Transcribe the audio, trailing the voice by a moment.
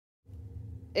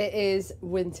It is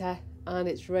winter and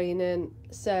it's raining,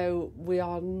 so we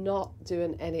are not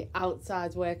doing any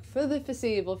outside work for the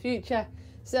foreseeable future.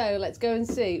 So let's go and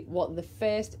see what the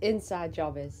first inside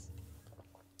job is.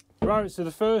 Right, so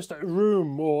the first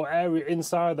room or area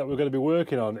inside that we're going to be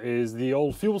working on is the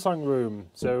old fuel tank room.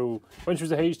 So when she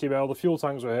was at HTML, the fuel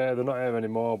tanks were here, they're not here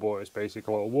anymore, but it's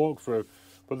basically a little walkthrough.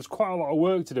 But there's quite a lot of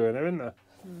work to do in there, isn't there?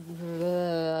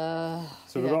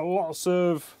 So we've got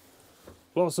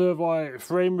lots of like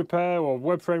frame repair or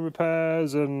web frame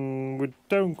repairs, and we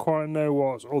don't quite know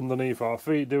what's underneath our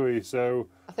feet, do we? So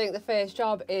I think the first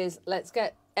job is let's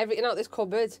get everything out this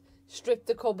cupboard, strip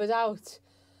the cupboard out,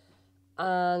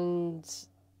 and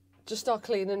just start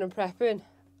cleaning and prepping.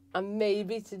 And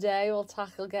maybe today we'll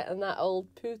tackle getting that old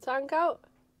poo tank out.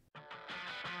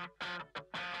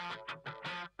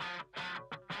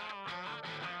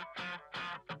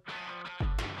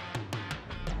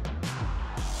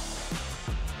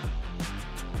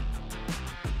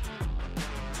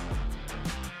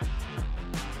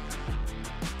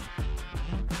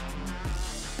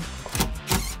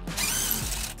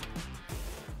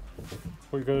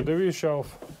 what are you going to do with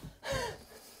yourself?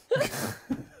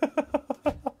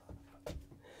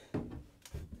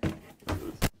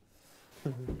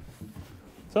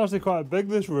 It's actually quite big,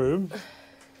 this room.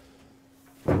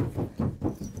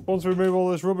 Once we move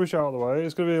all this rubbish out of the way,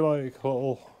 it's going to be like a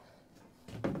little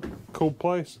cool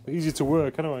place. Easy to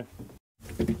work anyway.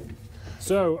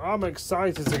 So I'm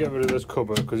excited to get rid of this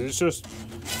cupboard because it's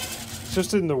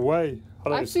just in the way.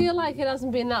 I feel like it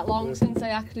hasn't been that long since I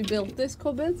actually built this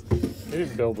cupboard. You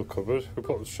didn't build the cupboard, we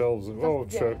put the shelves in. Oh,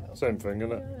 sure, same thing,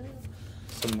 isn't it?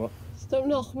 Similar. Just don't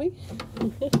knock me.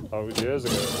 That was years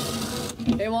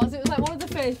ago. It was like one of the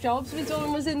first jobs we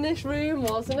done was in this room,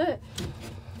 wasn't it?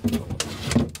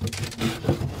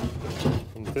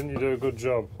 And didn't you do a good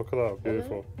job? Look at that,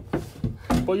 beautiful.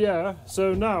 But yeah,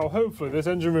 so now hopefully this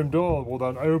engine room door will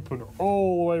then open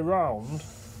all the way round.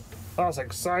 That's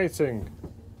exciting.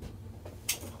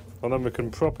 And then we can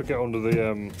proper get under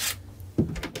the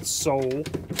sole.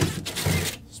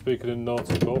 Speaking in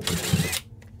nautical.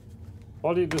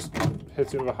 Why do you just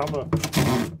hit it with a hammer?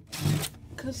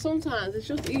 Because sometimes it's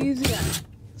just easier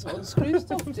to unscrew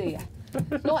stuff, do you?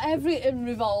 Not everything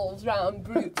revolves around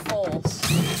brute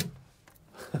force.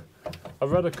 I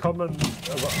read a comment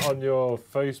on your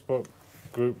Facebook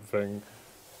group thing.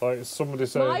 Like somebody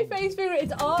saying... My Facebook,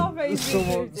 it's our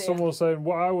Facebook group, someone was saying,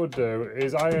 what I would do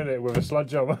is iron it with a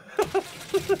sledgehammer.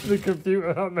 The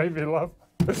computer, that made me laugh.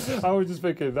 I was just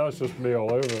thinking, that's just me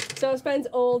all over. So I spent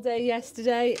all day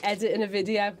yesterday editing a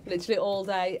video, literally all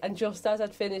day, and just as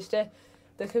I'd finished it,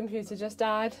 the computer just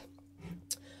died.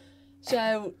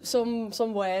 So some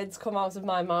words come out of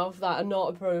my mouth that are not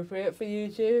appropriate for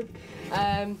YouTube.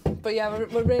 But yeah,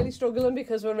 we're really struggling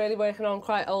because we're really working on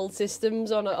quite old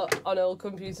systems on old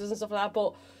computers and stuff like that.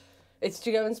 But it's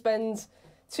to go and spend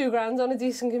 £2 on a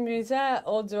decent computer,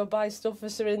 or do I buy stuff for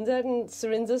Sarinda? And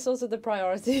Sarinda's sort of the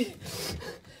priority.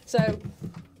 So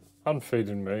and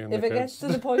feeding me. And if it gets to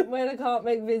the point where I can't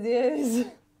make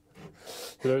videos.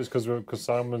 You know, it's because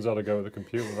Simon's had to go with the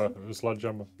computer with a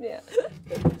sledgehammer. Yeah.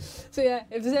 So yeah,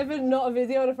 if there's ever not a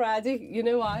video on a Friday, you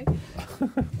know why.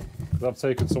 I've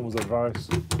taken someone's advice.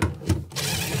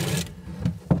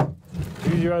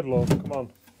 Use your head, love. Come on.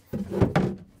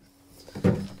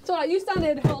 It's alright, you stand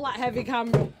here and hold that heavy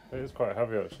camera. It is quite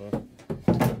heavy, actually.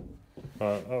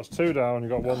 Right, that was 2 down. You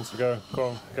got 1 to go. Go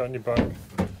on, get on your back.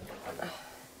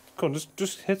 Come on,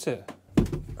 just hit it.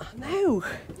 No.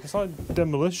 It's like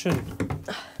demolition.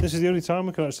 This is the only time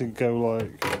we can actually go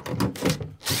like...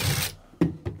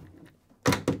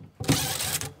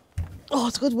 Oh,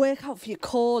 it's a good workout for your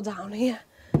core down here.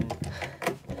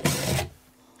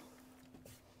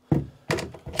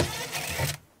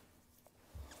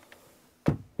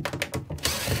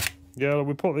 Yeah,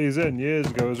 we put these in years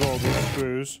ago as well, these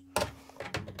screws.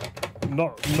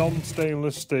 Not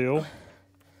non-stainless steel.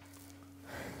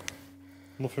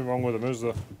 Nothing wrong with them, is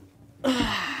there?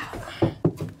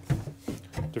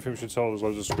 Do you think we should tell there's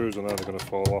loads of screws on there they're going to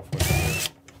fall off?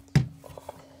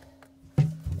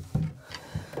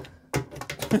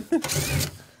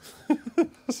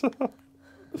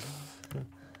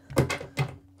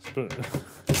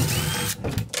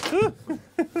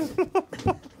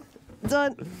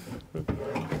 Done.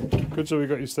 Good job you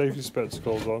got your safety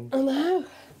spectacles on. I know.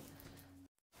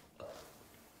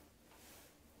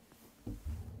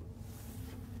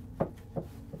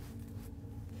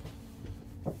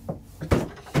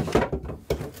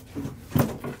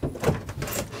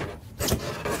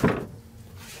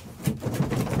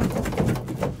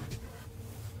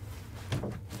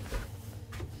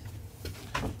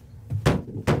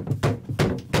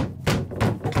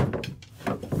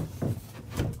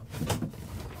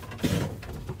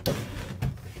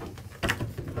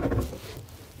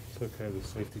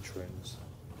 safety trainers.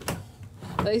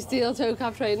 They steel toe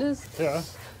cap trainers. Yeah.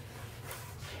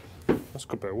 That's a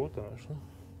good bit of wood, though, actually.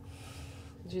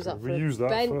 Use that for Reuse that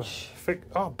bench. for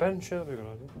bench, yeah, that'd be a good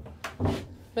idea.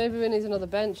 Maybe we need another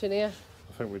bench in here.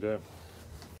 I think we do.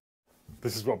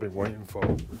 This is what I've been waiting for.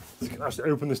 You can actually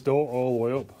open this door all the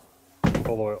way up.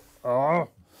 All the way up. Ah!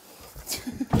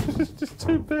 It's just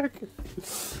too big.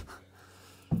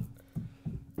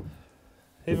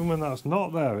 Even when that's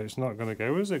not there, it's not going to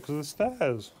go, is it? Because of the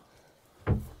stairs.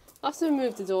 I have to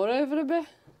move the door over a bit.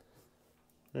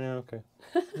 Yeah, okay.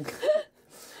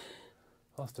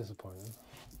 That's disappointing.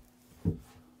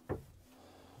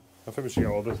 I think we should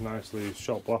get all this nicely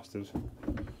shot blasted.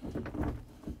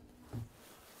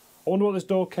 I wonder what this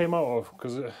door came out of,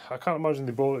 because I can't imagine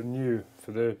they bought it new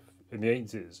in the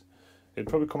 80s. It'd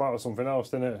probably come out of something else,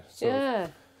 didn't it? So yeah.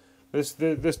 This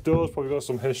door's probably got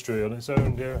some history on its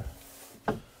own, yeah.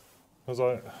 I was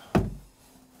like...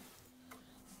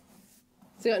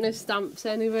 Has it got no stamps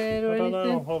anywhere or I don't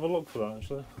anything? know, I'll have a look for that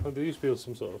actually. There used to be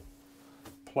some sort of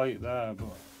plate there,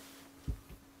 but...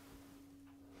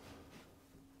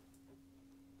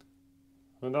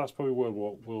 I mean, that's probably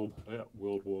World War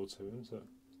II, isn't it?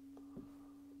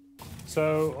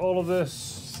 So all of this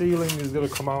ceiling is going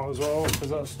to come out as well, because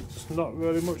that's just not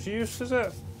really much use, is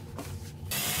it?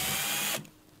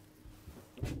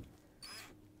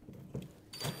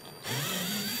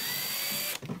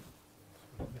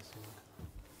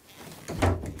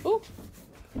 Oh,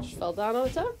 just fell down on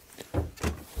its own.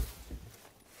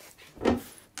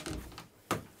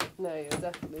 No, you're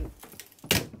definitely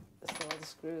still the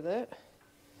screw there.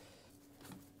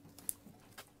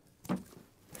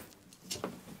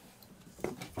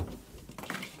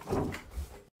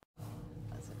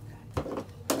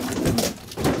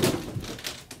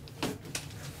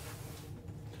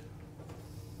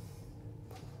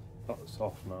 That's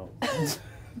off now.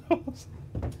 It's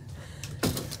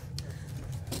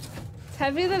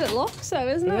heavier than it looks, though,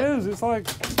 isn't it? It is. It's like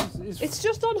It's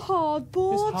just on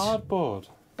hardboard. It's hardboard.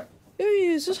 Who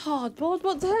uses hardboard?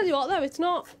 But to tell you what, though, it's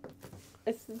not.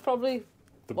 It's probably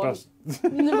The one, best.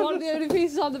 one of the only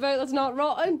pieces on the boat that's not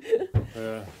rotten.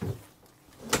 Yeah.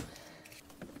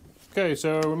 Okay,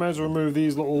 so we may as well remove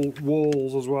these little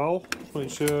walls as well,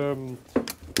 which we're going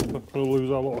to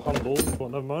lose our little handles,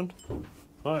 but never mind.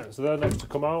 Right, so they're next to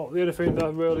come out. The only thing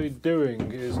they're really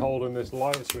doing is holding this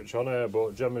light switch on here,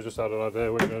 but Gemma's just had an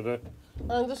idea what you're going to do.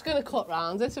 I'm just going to cut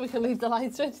round it so we can leave the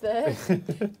light switch there.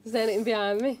 There's anything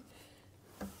behind me.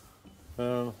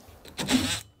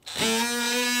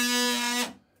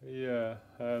 Yeah,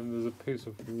 there's a piece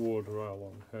of wood right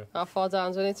along here. How far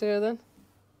down do we need to go then?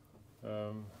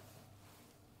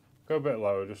 Go a bit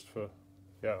lower just for...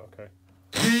 Yeah, okay.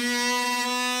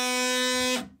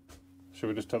 Should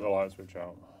we just take the light switch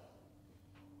out?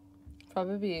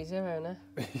 Probably be easier, won't it?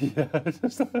 Yeah,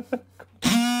 just...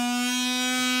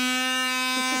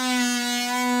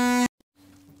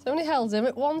 It's only held in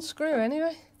with one screw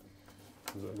anyway.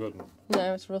 Is it a good one?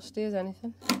 No, it's rusty as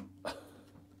anything.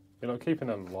 You're not keeping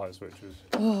them light switches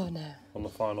Oh no. on the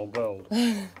final build?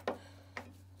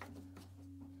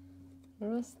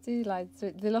 Rusty light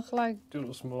switch. They look like... Do a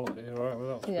little small, you're right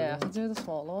with that? Yeah, I could do the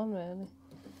smaller one really.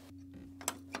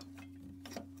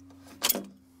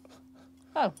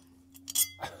 Oh.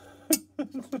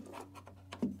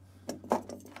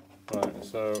 Right,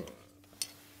 so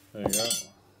there you go.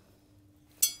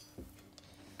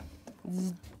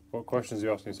 What questions are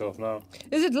you asking yourself now?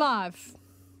 Is it live?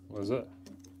 What is it?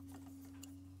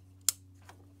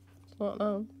 It's not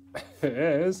known. It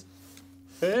is.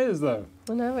 It is though.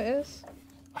 I know it is.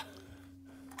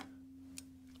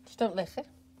 Just don't lick it.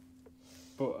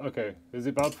 But okay, is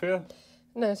it bad for you?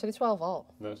 No, it's only 12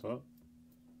 volt. No, it's not.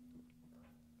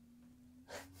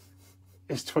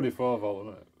 It's 24 volt,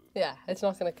 isn't it? Yeah, it's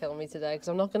not going to kill me today because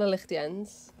I'm not going to lick the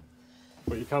ends.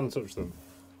 But you can touch them.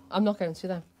 I'm not going to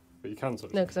though. But you can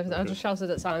touch No, them. because I just shouted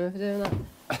at Simon for doing that.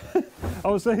 I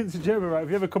was saying to Gemma, right, if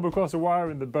you ever come across a wire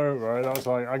in the boat, right, that's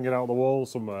like hanging out the wall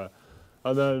somewhere,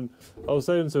 and then I was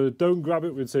saying to her, don't grab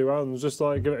it with two hands, just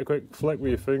like give it a quick flick with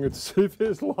your finger to see if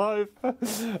it's live.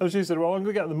 And she said, well, I'm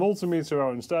going to get the multimeter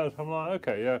out instead. I'm like,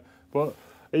 okay, yeah, but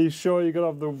are you sure you're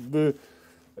going to have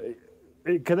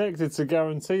it connected to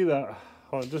guarantee that?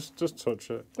 Oh, just touch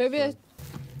it. Maybe so.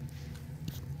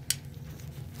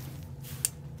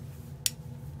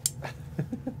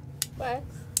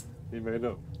 Works. You made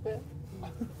up? Yeah.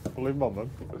 Believe Mum then.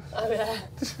 Oh yeah.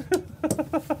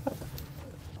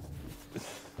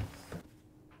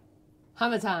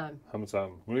 Hammer time. Hammer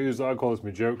time. I call this my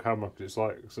joke hammer because it's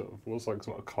like sort of looks like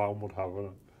something a clown would have, isn't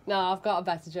it? No, I've got a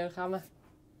better joke hammer.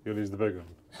 You'll use the big one.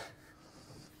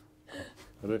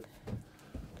 Ready?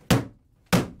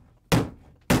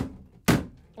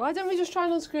 Why don't we just try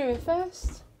and unscrew it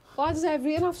first? Why does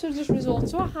everything have to just resort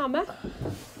to a hammer?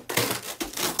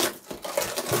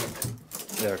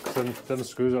 Yeah, because them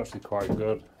screws are actually quite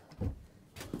good.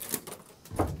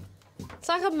 It's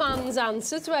like a man's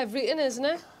answer to everything, isn't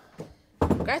it?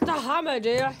 Get the hammer,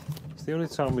 dear. It's the only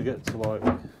time we get to like...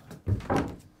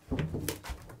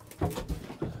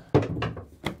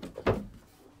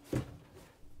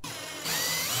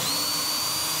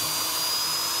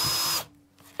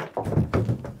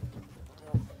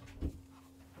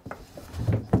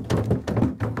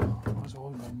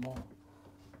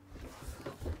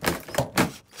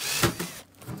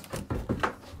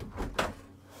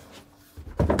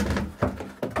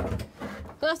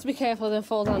 Have to be careful they don't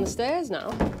fall down the stairs now.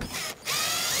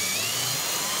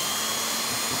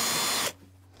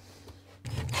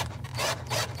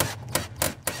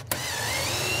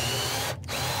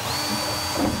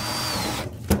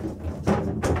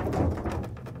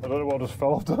 I don't know what just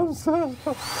fell off downstairs.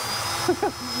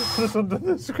 Just under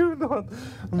the screw down,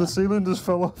 and the ceiling just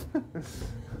fell off.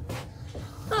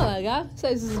 Oh, there you go.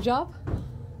 Saves us a job.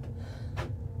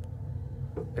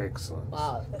 Excellent.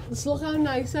 Wow, just look how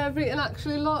nice everything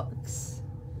actually looks.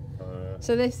 Oh, yeah.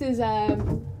 So this is our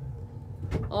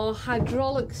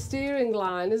hydraulic steering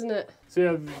line, isn't it? So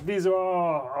yeah, these are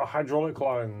our hydraulic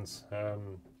lines.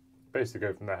 Basically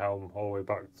go from the helm all the way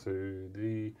back to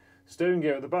the steering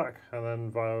gear at the back, and then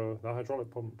via the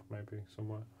hydraulic pump maybe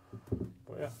somewhere.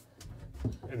 But yeah,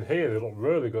 in here they look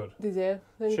really good. They do.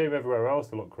 Shame everywhere else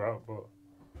they look crap, but...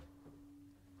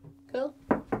 Cool.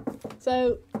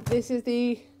 So this is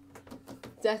the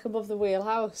deck above the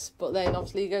wheelhouse, but then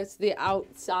obviously you go to the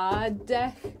outside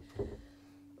deck.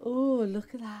 Oh,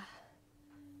 look at that.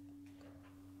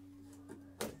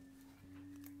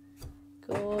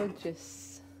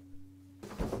 Gorgeous.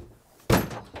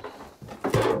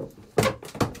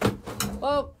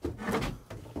 Oh.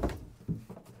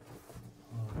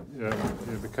 Yeah,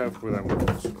 be careful with them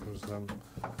ones, because them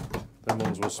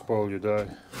ones will spoil your day.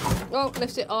 Oh,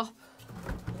 lift it off.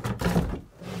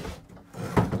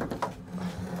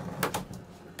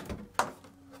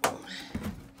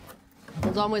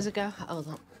 Hold on, where's it go? Hold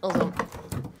on, hold on.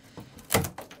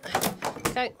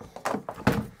 Okay.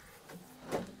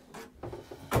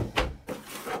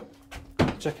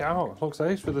 Check it out, it looks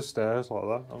ace with the stairs like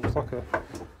that. It looks like a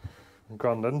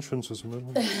grand entrance or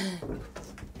something.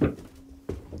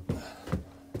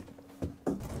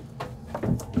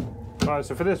 Right,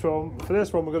 so for this one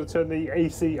we're going to turn the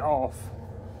AC off,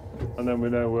 and then we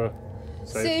know we're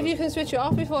safe. See if you can switch it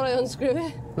off before I unscrew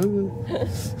it.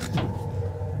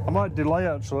 I might delay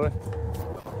actually.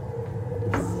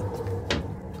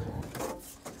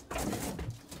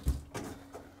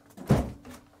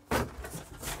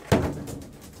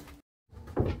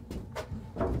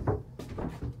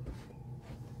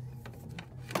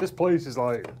 This place is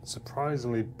like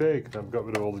surprisingly big. They've got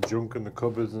rid of all the junk in the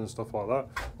cupboards and stuff like that.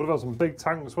 Would have had some big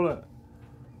tanks, wouldn't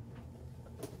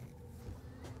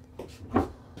it?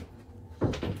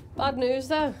 Bad news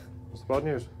though. What's the bad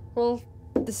news? Well,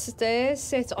 the stairs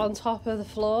sit on top of the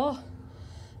floor,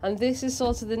 and this is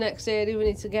sort of the next area we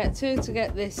need to get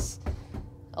this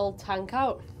old tank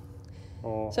out.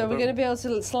 Oh, So we're going to be able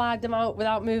to slide them out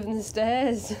without moving the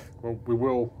stairs. Well, we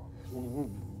will.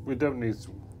 We don't need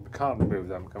to. We can't remove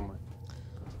them, can we?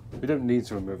 We don't need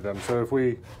to remove them. So if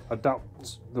we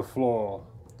adapt the floor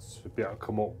to be able to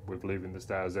come up with leaving the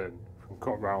stairs in, we can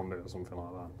cut round it or something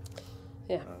like that.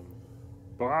 Yeah.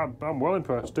 But I'm well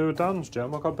impressed. Do a dance,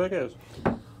 Jem. Look how big it is.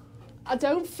 I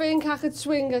don't think I could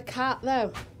swing a cat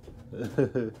though.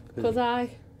 Could I?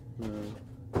 No.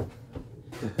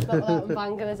 Not without him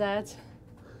banging his head.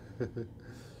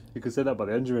 You could say that by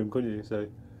the engine room, couldn't you? Say,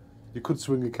 you could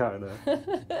swing a cat in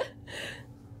there.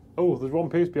 Oh, there's one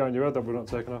piece behind your head that we're not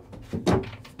taking off.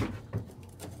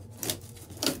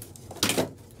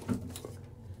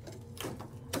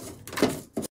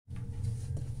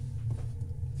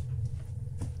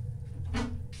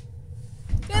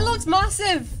 It looks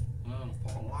massive. Oh,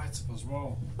 put a light up as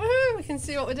well. Woohoo, we can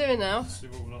see what we're doing now. See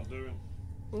what we're not doing.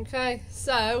 Okay,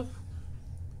 so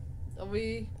are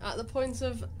we at the point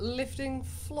of lifting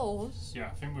floors? Yeah,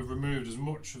 I think we've removed as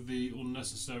much of the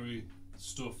unnecessary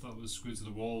stuff that was screwed to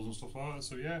the walls and stuff like that.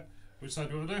 So yeah, which side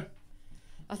do you want to do?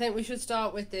 I think we should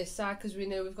start with this side because we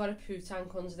know we've got a poo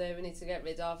tank under there we need to get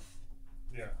rid of.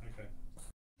 Yeah, okay.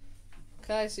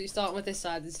 Okay, so you're starting with this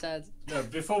side instead. Yeah,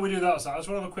 before we do that side, I just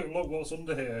want to have a quick look what's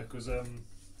under here, because I don't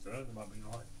know, there might be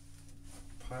like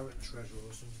pirate treasure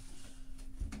or something.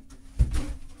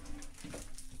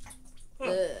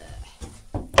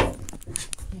 Oh.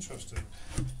 Interesting.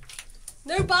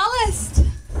 No ballast!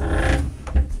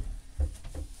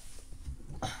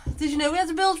 Did you you know we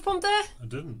had a bilge pump there? I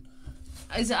didn't.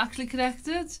 Is it actually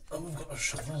connected? Oh, we've got a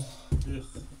shovel. Ugh.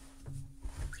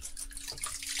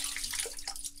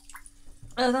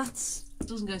 Oh, that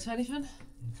doesn't go to anything.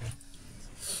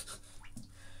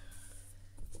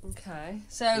 Okay,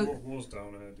 so what was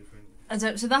down here, do you think? I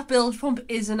don't. So that bilge pump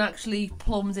isn't actually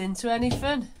plumbed into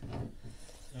anything.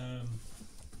 No.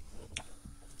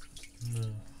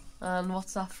 And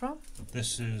what's that from?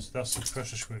 That's the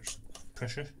pressure switch.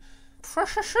 Pressure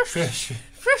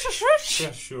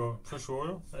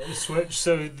oil. The switch.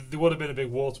 So there would have been a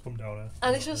big water pump down there.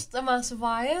 And it's just a mass of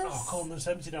wires. Oh, God, there's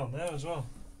empty down there as well.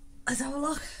 Let's have a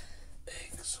look.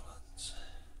 Excellent.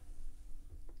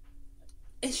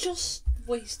 It's just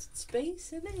wasted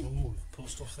space, isn't it? Oh, put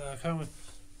stuff there, can't we?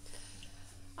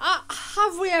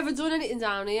 Have we ever done anything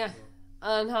down here?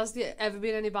 And has there ever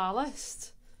been any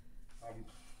ballast?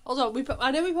 Hold on,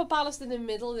 I know we put ballast in the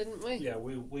middle, didn't we? Yeah,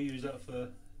 we used that for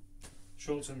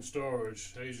short-term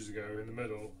storage ages ago in the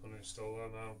middle, and it's still there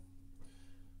now.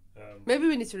 Maybe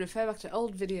we need to refer back to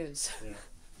old videos. Yeah.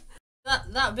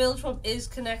 That bilge pump is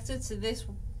connected to this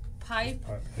pipe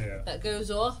here that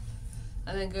goes up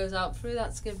and then goes out through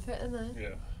that skin pit in there.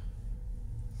 Yeah.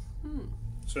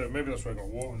 So maybe that's why I got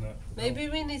water in there. Maybe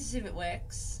we need to see if it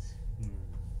works.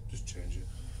 Just change it.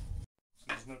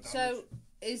 So there's no damage. So,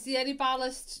 is there any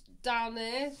ballast down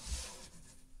there?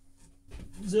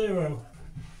 0.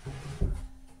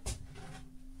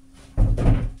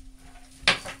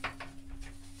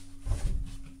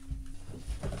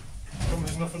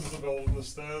 There's nothing to build on the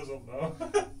stairs up now.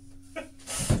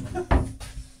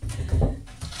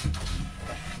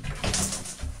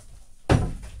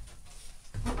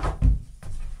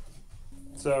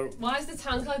 So why is the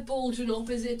tank like bulging up?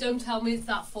 Is it? Don't tell me it's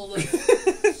that full of.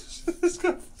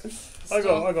 I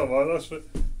got mine. That's for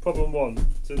problem 1.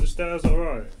 So the stairs are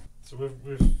right. So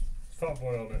with Fat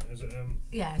Boy on it. Is it?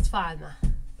 Yeah, it's fine now.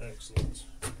 Excellent.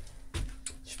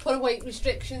 Just put a weight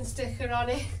restriction sticker on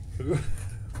it.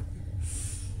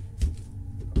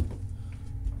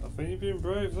 I think you're being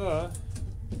brave there.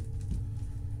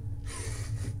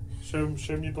 Show me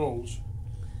your balls.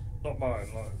 Not mine,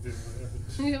 like.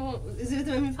 Is it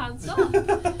doing my pants off?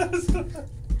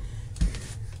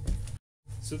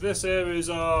 So this here is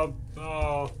our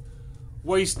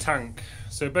waste tank.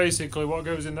 So basically what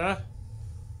goes in there?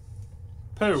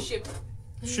 Poo.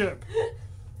 Ship.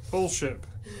 Full ship.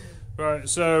 Right,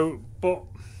 so, but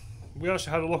we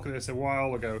actually had a look at this a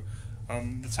while ago,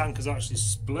 and the tank is actually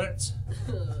split.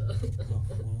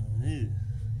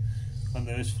 And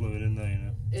there is fluid in there, you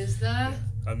know. Is there?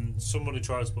 And somebody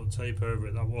tried to put tape over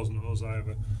it. That wasn't us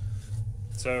either.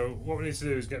 So what we need to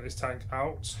do is get this tank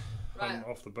out and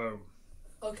off the boat.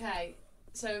 Okay,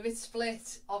 so if it's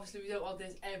split, obviously we don't want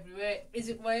this everywhere. Is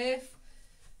it worth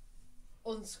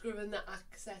unscrewing the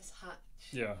access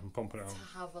hatch? Yeah, and pumping it out.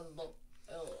 To have a look.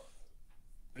 Oh.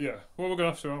 Yeah, well, we're going to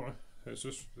have to, aren't we? It's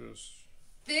just...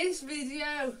 This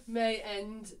video may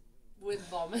end with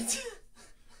vomit.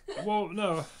 Well,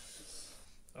 no.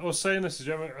 I was saying this to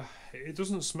Gemma. It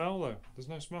doesn't smell, though. There's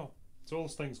no smell. It's all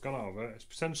this thing's gone out of it. It's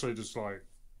potentially just like...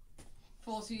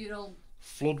 40-year-old...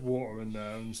 flood water in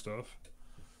there and stuff.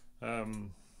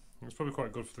 It's probably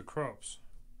quite good for the crops.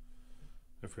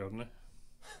 If we had any.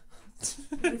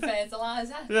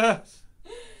 Fertiliser? Yeah.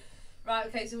 Right,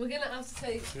 okay, so we're going to have to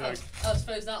take... Yeah. I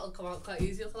suppose that'll come out quite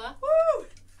easy for that. Woo!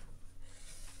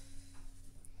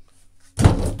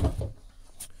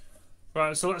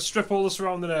 Right, so let's strip all the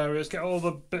surrounding areas, get all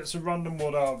the bits of random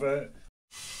wood out of it.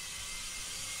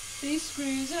 These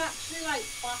screws are actually like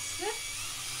plastic.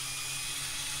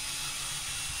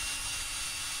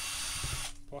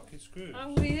 Placky screws.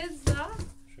 How weird is that?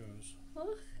 Shows.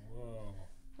 Look. Whoa.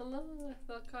 I love it.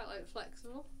 They're quite like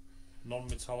flexible.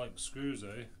 Non-metallic screws,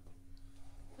 eh?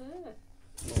 Yeah.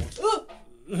 Oh.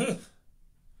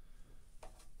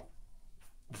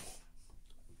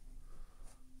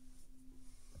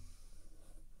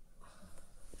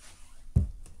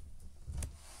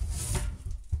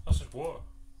 That's just water.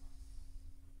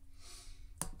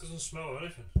 It doesn't smell of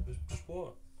anything. It's just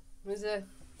water. Is it?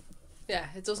 Yeah,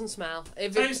 it doesn't smell.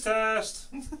 If Taste test!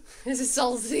 Is it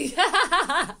salty?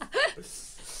 I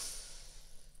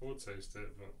would taste it,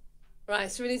 but... Right,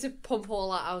 so we need to pump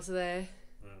all that out of there.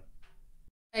 Yeah.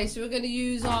 Okay, so we're going to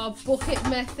use our bucket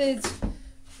method,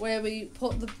 where we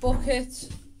put the bucket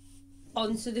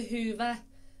onto the hoover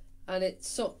and it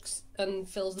sucks and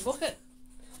fills the bucket.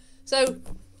 So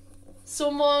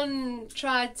someone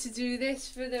tried to do this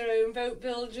for their own boat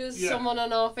builders, someone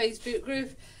on our Facebook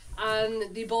group,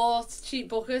 and they bought cheap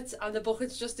buckets and the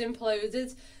buckets just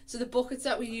imploded. So the buckets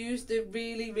that we use, they're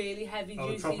really, really heavy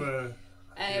duty. Proper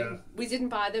We didn't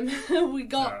buy them. we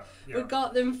got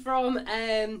them from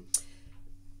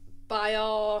by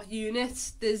our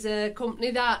unit. There's a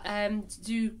company that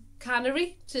do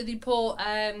cannery, so they put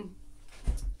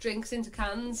drinks into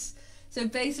cans. So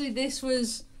basically this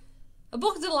was a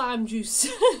bucket of lime juice.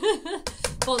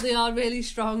 But they are really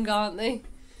strong, aren't they?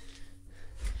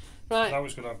 Right. Now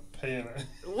it's gonna have pee in it.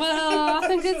 Well, I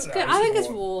think it's good. I think it's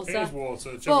water. It is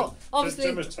water. But obviously,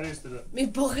 Gemma's tasted it. My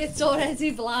bucket's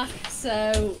already black,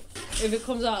 so if it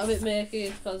comes out a bit murky,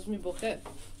 it's because of my bucket.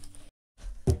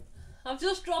 I've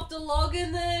just dropped a log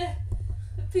in there.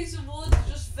 A piece of wood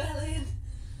just fell in.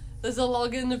 There's a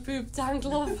log in the poop tank,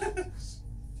 love.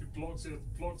 You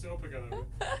blocked it up again.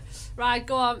 Right,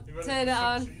 go on. Turn it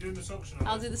on. You're doing the suction.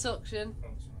 I'll do the suction.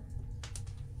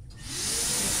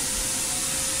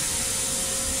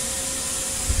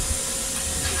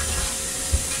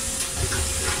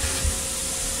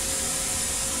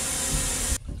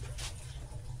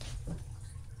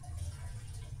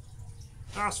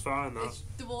 Oh, that's fine, that's.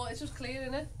 The water's just clear,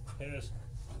 isn't it? It is.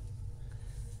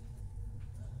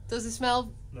 Does it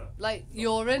smell like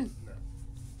urine? No.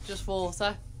 Just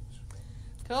water.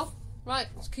 Cool. Right,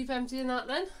 let's keep emptying that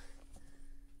then.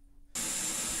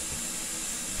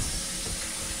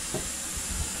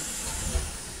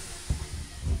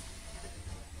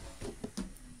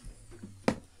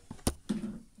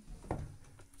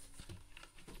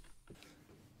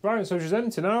 Right, so she's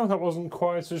empty now. That wasn't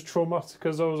quite as traumatic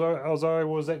as I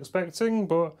was expecting,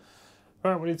 but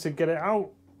right, we need to get it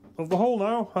out of the hole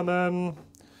now and then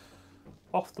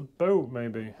off the boat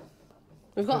maybe.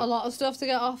 We've got a lot of stuff to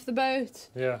get off the boat.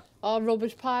 Yeah. Our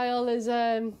rubbish pile is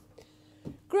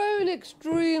grown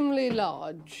extremely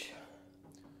large.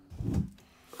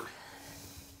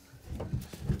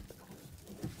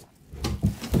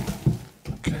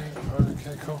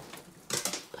 Okay,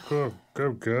 cool.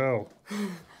 Go girl.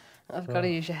 I've got to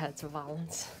use your head to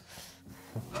balance.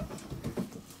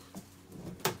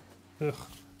 Ugh.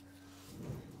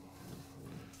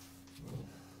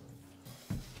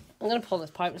 I'm going to pull this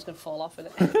pipe, it's going to fall off in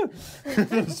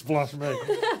it. Splash me.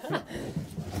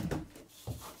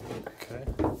 Okay.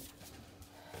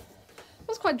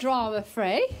 That's quite drama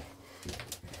free.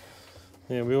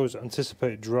 Yeah, we always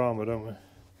anticipate drama, don't we?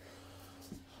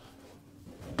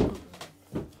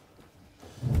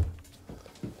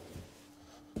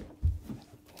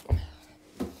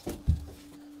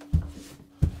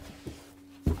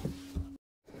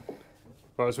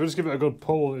 Right, so we just give it a good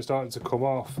pull and it started to come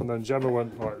off, and then Gemma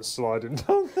went like sliding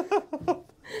down.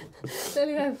 Then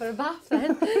we went for a bath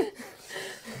then.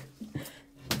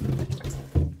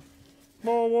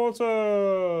 More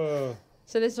water!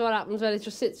 So this is what happens when it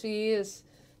just sits for years.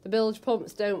 The bilge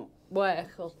pumps don't work,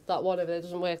 or that one over there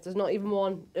doesn't work. There's not even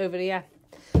one over here.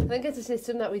 I think it's a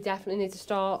system that we definitely need to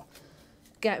start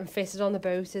getting fitted on the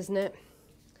boat, isn't it?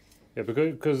 Yeah,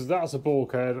 because that's a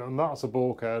bulkhead and that's a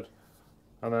bulkhead.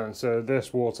 And then, so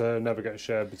this water never gets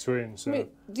shared between. So I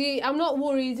mean, I'm not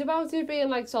worried about it being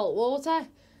like salt water,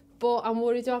 but I'm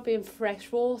worried about being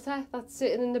fresh water that's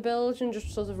sitting in the bilge and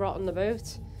just sort of rotting the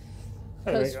boat.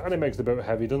 And it makes the boat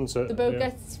heavy, doesn't it? The boat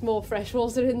gets more fresh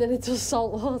water in than it does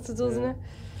salt water, doesn't it?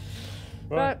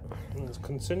 Right, let's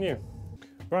continue.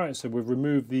 Right, so we've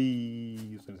removed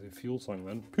the fuel tank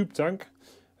then, poop tank.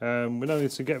 We now need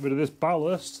to get rid of this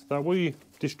ballast that we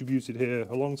distributed here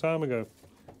a long time ago.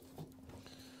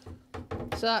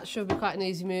 So that should be quite an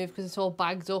easy move because it's all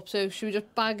bagged up. So should we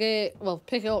just bag it, well,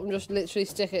 pick it up and just literally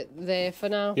stick it there for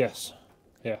now? Yes.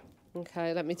 Yeah.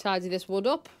 Okay, let me tidy this wood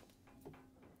up.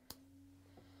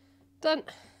 Done.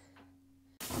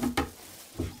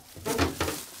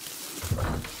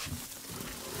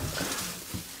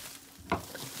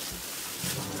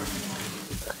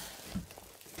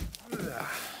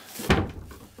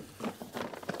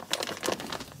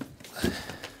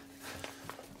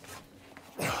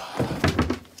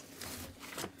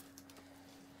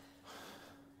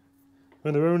 I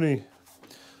mean, they're only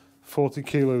 40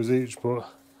 kilos each, but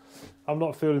I'm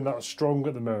not feeling that strong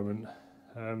at the moment.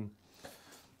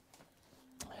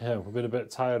 Yeah, we've been a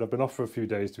bit tired. I've been off for a few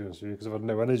days, to be honest with you, because I've had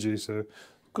no energy, so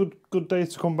good day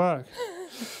to come back.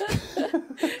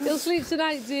 You'll sleep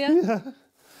tonight, do you? Yeah.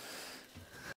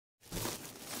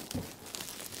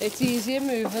 It's easier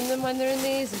moving than when they're in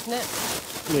these, isn't it?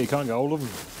 Yeah, you can't get hold of them.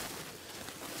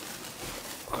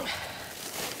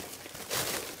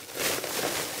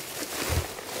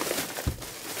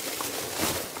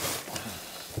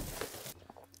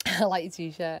 I like your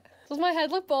t-shirt. Does my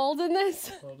head look bald in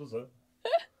this? Oh, does it?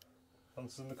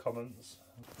 Answer in the comments.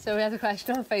 So we had a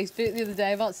question on Facebook the other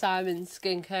day about Simon's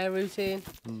skincare routine.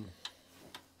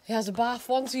 He has a bath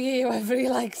once a year, whether he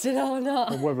likes it or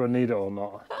not. Whether I need it or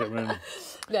not. Get me in.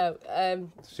 No,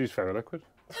 She's very liquid.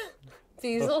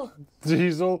 diesel.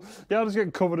 Diesel. Yeah, I'll just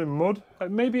get covered in mud.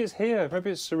 Maybe it's here. Maybe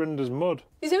it's Sarinda's mud.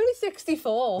 He's only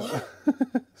 64.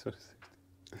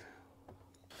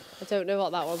 I don't know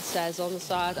what that one says on the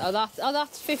side. Oh,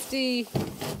 that's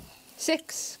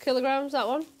 56 kilograms, that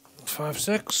one.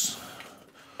 5'6".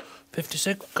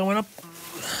 56 coming up.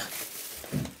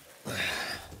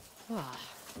 Ah.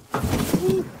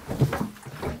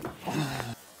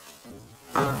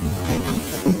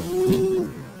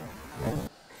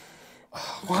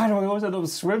 Why do I always end up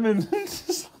swimming?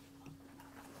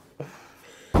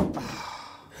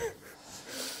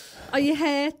 Are you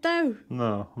hurt though?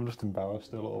 No, I'm just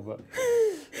embarrassed a little bit.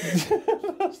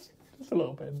 Just a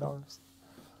little bit embarrassed.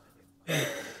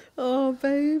 Oh,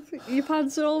 babe, your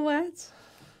pants are all wet.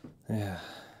 Yeah.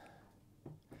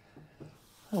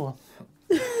 Oh well.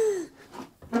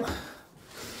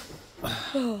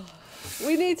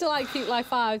 We need to keep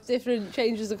 5 different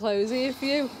changes of clothes here for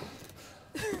you.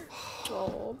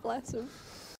 Oh, bless him.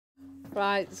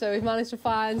 Right, so we've managed to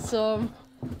find some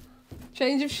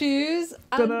change of shoes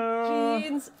and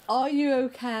jeans. Are you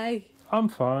okay? I'm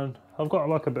fine. I've got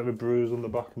a bit of a bruise on the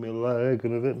back of my leg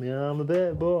and I've hit my arm a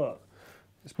bit, but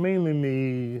it's mainly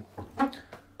me.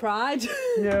 Pride?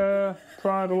 Yeah,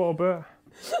 pride a little bit.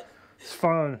 It's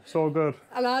fine, it's all good.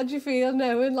 And how do you feel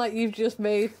knowing you've just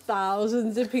made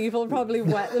thousands of people probably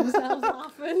wet themselves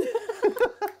laughing?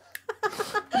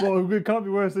 Well, it can't be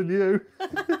worse than you.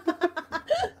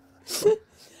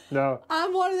 No.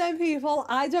 I'm one of them people,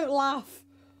 I don't laugh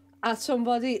at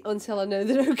somebody until I know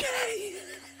they're okay.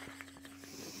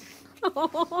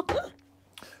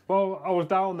 Well, I was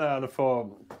down there and I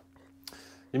thought,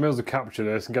 you may as well capture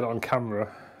this and get it on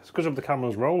camera. It's because the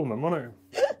camera's rolling them, wasn't it?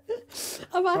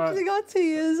 I've actually got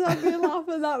tears, I've been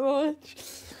laughing that much.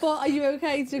 But are you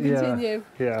okay to continue?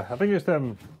 Yeah, I think it's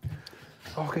them.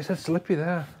 Oh, okay, it said slippy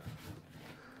there.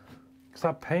 It's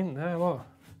that paint there, look.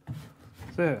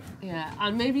 That's it. Yeah,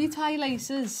 and maybe you tie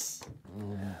laces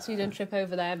so you don't trip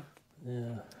over them.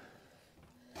 Yeah.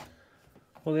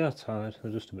 Well, they are tied,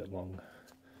 they're just a bit long.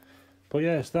 But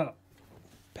yeah, it's that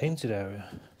painted area.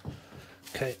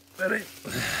 Okay, ready?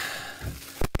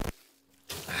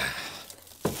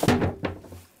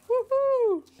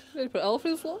 Woohoo! Did you put it all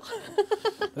through the floor?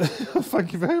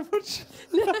 Thank you very much.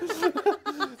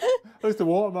 At least the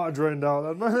water might have drained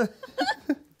out then.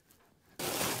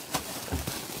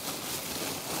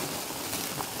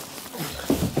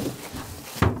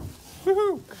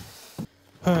 Woohoo!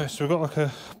 Alright, so we've got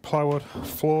a plywood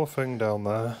floor thing down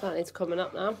there. That needs coming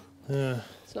up now. Yeah.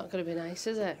 It's not going to be nice,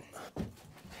 is it?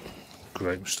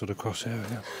 Great, we stood across here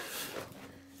again.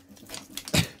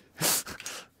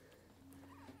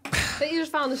 I think you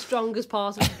just found the strongest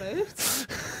part of the boat.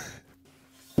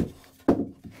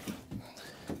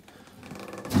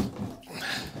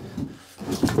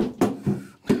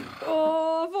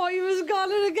 Oh, I thought you was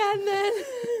gone again then.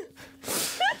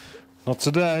 Not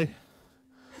today.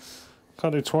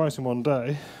 Can't do twice in one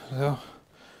day. So.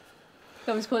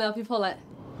 Come on, come and help you pull it.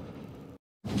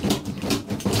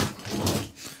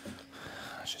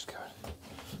 She's going.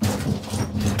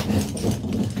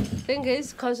 Thing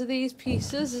is, because of these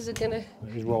pieces, is it gonna?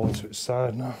 He's rolling to its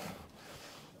side now.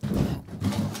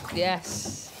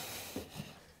 Yes.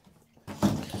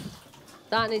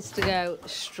 That needs to go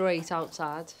straight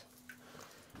outside.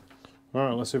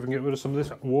 Alright, let's see if we can get rid of some of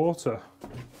this water.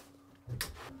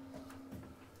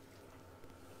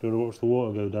 Do you want to watch the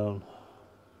water go down?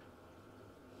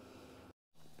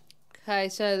 Okay,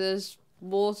 so there's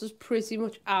water's pretty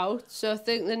much out. So I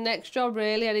think the next job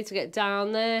really, I need to get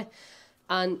down there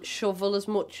and shovel as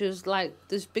much as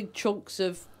there's big chunks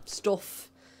of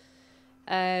stuff.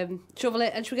 Shovel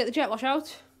it, and should we get the jet wash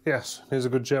out? Yes, here's a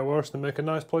good jet wash to make a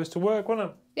nice place to work, won't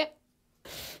it? Yep.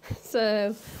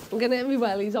 So I'm gonna get my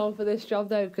wellies on for this job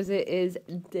though, because it is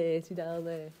dirty down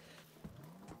there.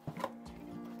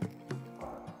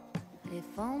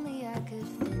 If only I could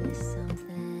finish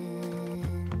something,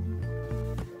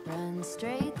 run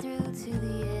straight through to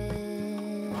the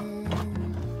end,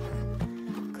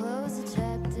 close the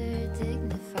chapter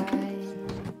dignified.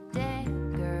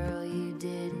 Dang girl, you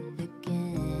did it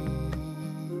again.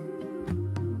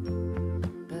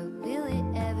 But will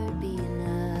it ever be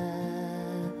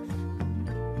enough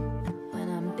when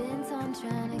I'm bent on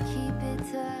trying to keep it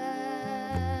tough?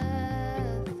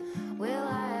 Will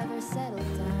I ever settle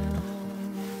down?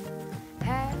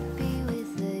 Happy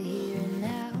with the here and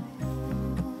now.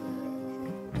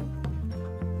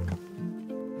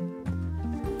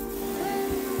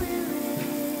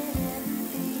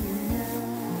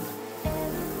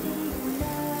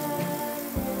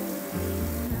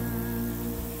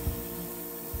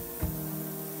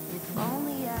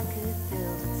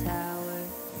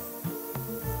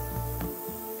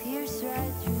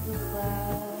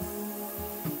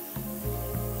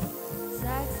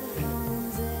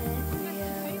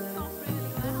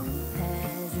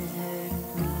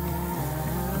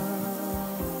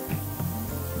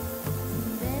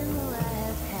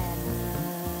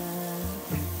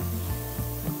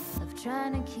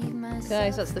 trying to keep myself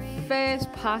Okay, so that's the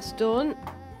first pass done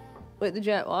with the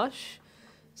jet wash.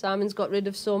 Simon's got rid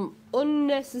of some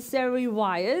unnecessary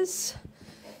wires.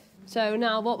 So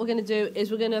now what we're going to do is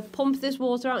we're going to pump this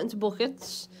water out into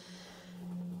buckets.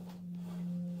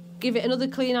 Give it another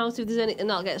clean out if there's anything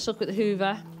that'll get stuck with the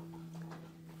hoover.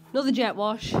 Another jet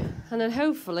wash, and then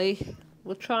hopefully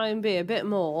we'll try and be a bit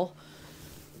more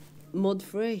mud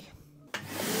free.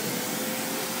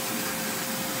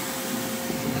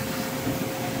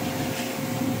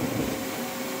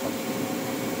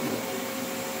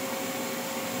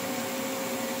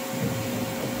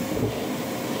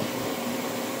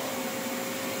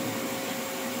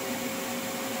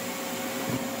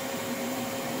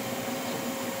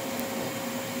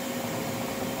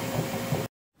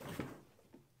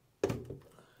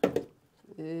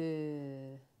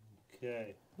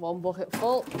 Okay. One bucket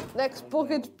full. Next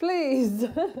bucket, please.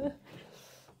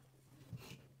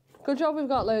 Good job we've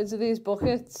got loads of these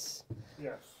buckets.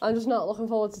 Yes. I'm just not looking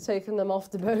forward to taking them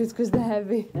off the boat because they're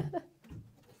heavy.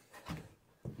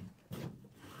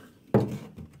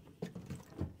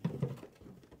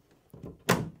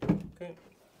 Okay.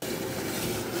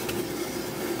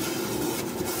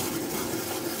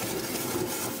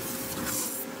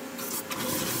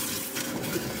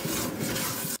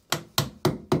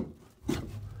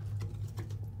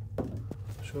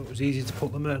 So it was easy to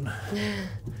put them in.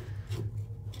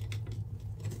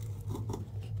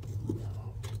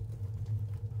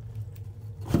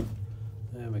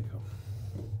 There we go.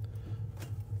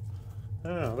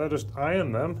 Oh, they're just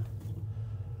iron them.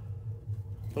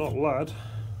 They're not lead,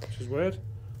 which is weird.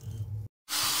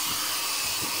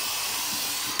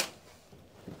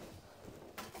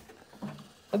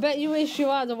 I bet you wish you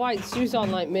had a white suit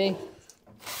on like me.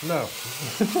 No.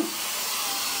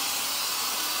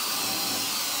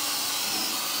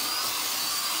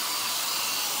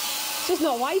 It's just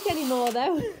not white anymore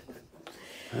though.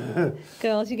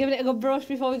 Girls, you giving it a good brush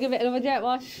before we give it another jet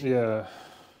wash? Yeah.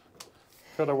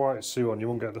 If you had a white suit on, you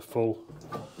wouldn't get the full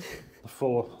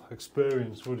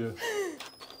experience, would you?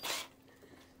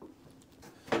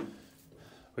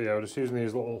 But yeah, we're just using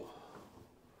these little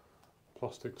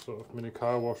plastic sort of mini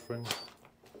car wash things.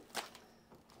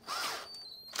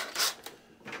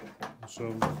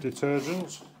 Some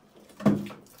detergents.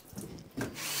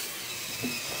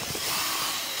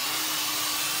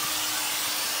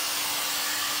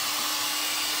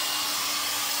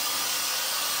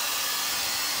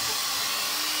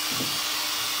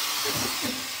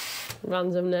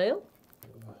 Random nail.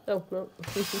 Oh, no.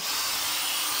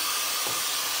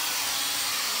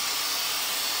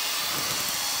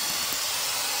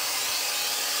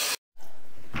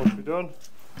 What's we done?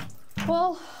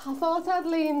 Well, I thought I'd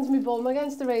leaned my bum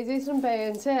against the radiator and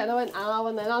burnt it, and I went ow,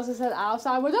 and then as I said ow,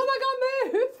 so I went, oh my god,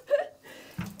 move!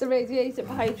 The radiator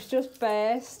pipes just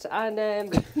burst, and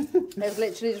it was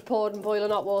literally just poured and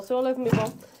boiling hot water all over my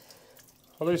bum.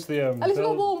 At least the At least I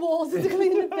got warm water to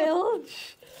clean the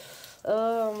bilge.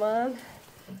 Oh man.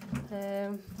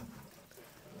 I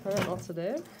don't know what to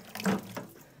do.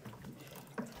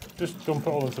 Just dump it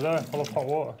all into there, full of hot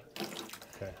water.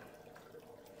 Okay.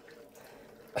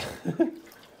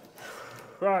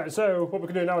 Right, so what we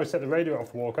can do now is set the radiator off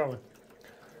for war, can't we?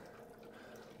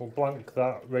 We'll blank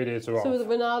that radiator off. So that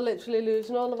we're now literally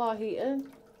losing all of our heating,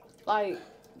 like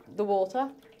the water.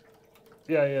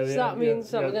 Yeah. So that means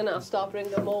that we're going to have to start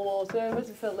bringing more water over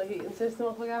to fill the heating system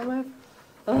up again with.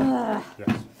 Ugh.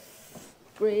 Yes.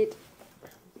 Great.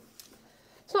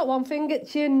 It's not one thing,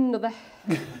 it's another.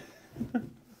 At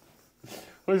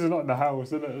least it's not in the house,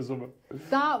 isn't it, or something?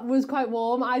 That was quite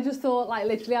warm. I just thought, like,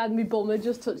 literally I had my bum had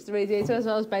just touched the radiator as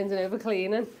I was bending over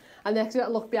cleaning. And next thing I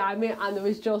looked behind me and there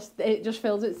was it just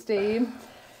filled with steam.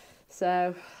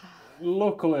 So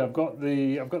Luckily I've got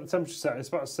the temperature set, it's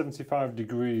about 75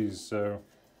 degrees, so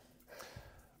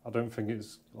I don't think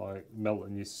it's like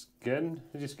melting your skin.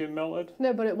 Is your skin melted?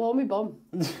 no, but it warmed my bum.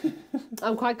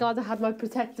 I'm quite glad I had my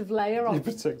protective layer on. Your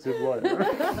protective layer.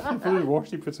 You probably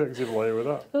wash your protective layer with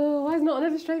that. Oh, why is not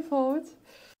ever straightforward?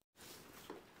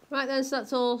 Right then, so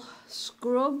that's all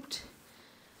scrubbed.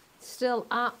 Still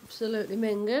absolutely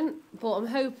minging, but I'm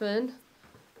hoping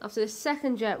after this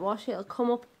second jet wash it'll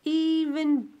come up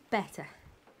even better.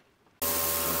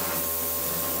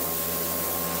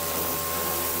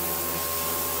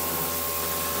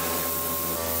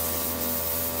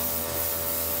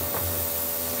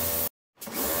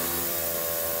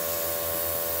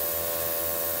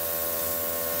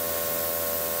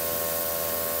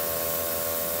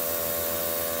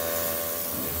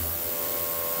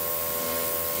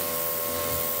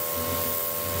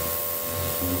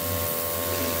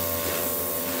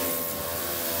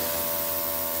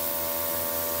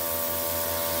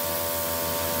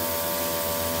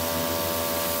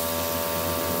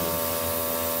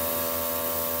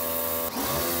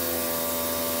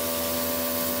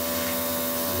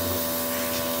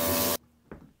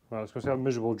 now. It's going to see how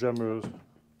miserable Gemma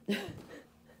is.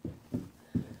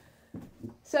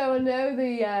 So I know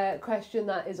the question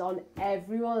that is on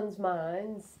everyone's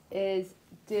minds is,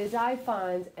 did I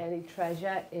find any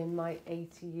treasure in my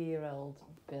 80-year-old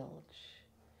bilge?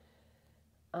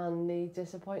 And the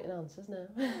disappointing answers no.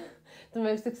 The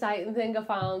most exciting thing I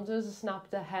found was I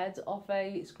snapped a head off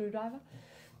a screwdriver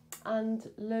and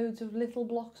loads of little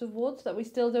blocks of wood that we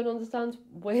still don't understand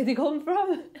where they come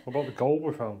from. What about the gold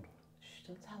we found? Shh,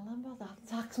 don't tell them about that.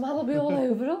 The taxman will be all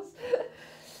over us.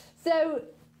 So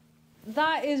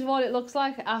that is what it looks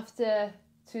like after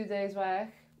 2 days' work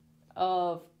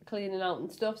of cleaning out and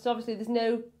stuff. So obviously there's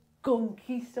no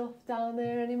gunky stuff down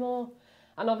there anymore.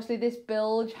 And obviously this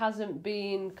bilge hasn't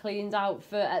been cleaned out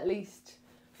for at least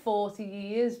 40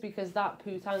 years because that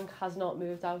poo tank has not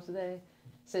moved out of there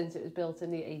since it was built in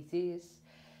the 80s.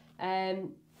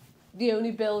 The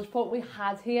only bilge pump we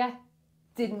had here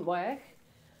didn't work,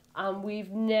 and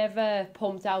we've never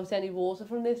pumped out any water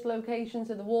from this location,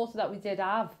 so the water that we did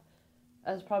have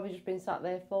has probably just been sat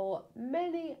there for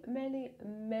many, many,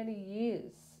 many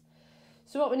years.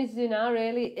 So what we need to do now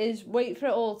really is wait for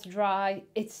it all to dry.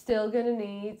 It's still going to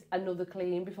need another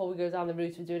clean before we go down the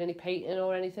route of doing any painting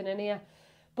or anything in here.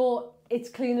 But it's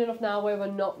clean enough now where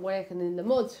we're not working in the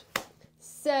mud.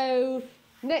 So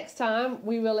next time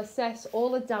we will assess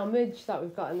all the damage that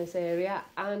we've got in this area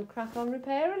and crack on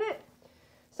repairing it.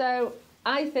 So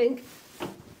I think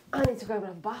I need to go and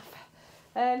have a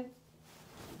bath.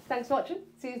 Thanks for watching.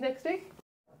 See you next week.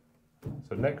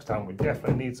 So next time we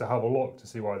definitely need to have a look to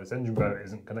see why this engine bay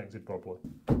isn't connected properly.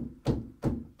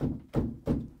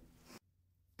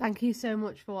 Thank you so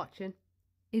much for watching.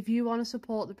 If you want to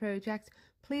support the project,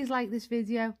 please like this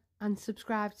video and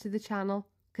subscribe to the channel,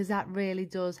 because that really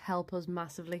does help us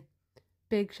massively.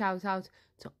 Big shout out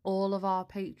to all of our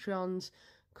Patreons,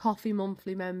 Coffee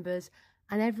Monthly members,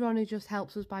 and everyone who just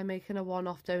helps us by making a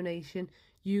one-off donation.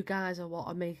 You guys are what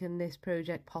are making this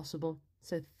project possible.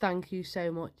 So thank you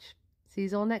so much. See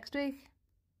you all next week.